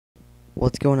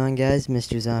What's going on, guys?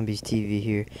 Mr. Zombies TV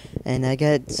here, and I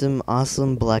got some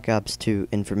awesome Black Ops 2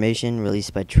 information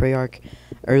released by Treyarch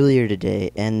earlier today,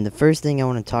 and the first thing I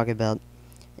want to talk about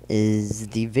is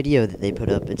the video that they put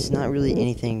up. It's not really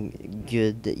anything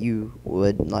good that you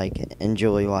would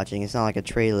enjoy watching. It's not like a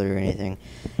trailer or anything,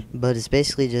 but it's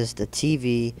basically just a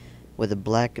TV with a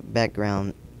black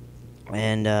background,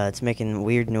 and it's making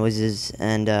weird noises,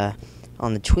 and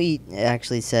on the tweet it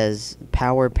actually says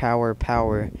power, power,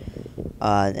 power.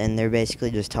 And they're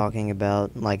basically just talking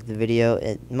about, the video.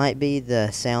 It might be the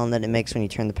sound that it makes when you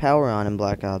turn the power on in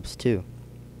Black Ops 2.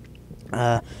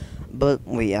 But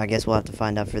I guess we'll have to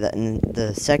find out for that. And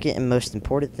the second and most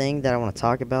important thing that I want to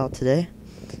talk about today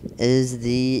is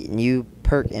the new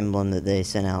perk emblem that they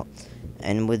sent out.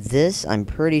 And with this, I'm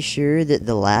pretty sure that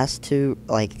the last two,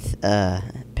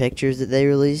 pictures that they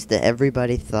released that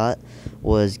everybody thought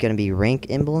was going to be rank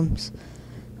emblems,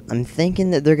 I'm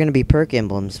thinking that they're going to be perk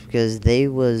emblems, because they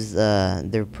was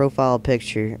their profile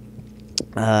picture,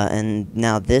 and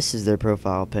now this is their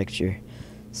profile picture.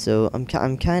 So I'm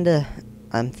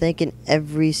thinking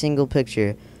every single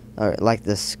picture, or like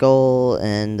the skull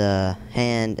and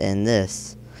hand and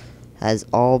this, has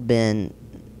all been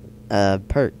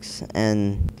perks,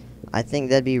 and I think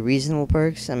that'd be reasonable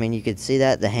perks. I mean, you could see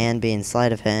that, the hand being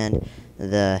sleight of hand,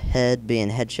 the head being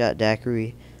headshot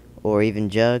daiquiri, or even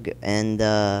jug, and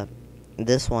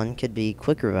this one could be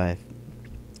quick revive.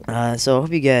 So I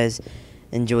hope you guys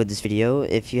enjoyed this video.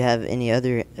 If you have any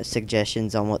other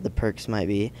suggestions on what the perks might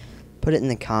be, put it in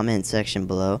the comment section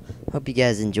below. Hope you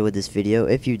guys enjoyed this video.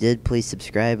 If you did, please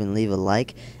subscribe and leave a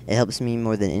like. It helps me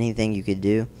more than anything you could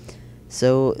do.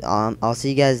 So I'll see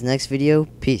you guys next video.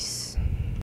 Peace.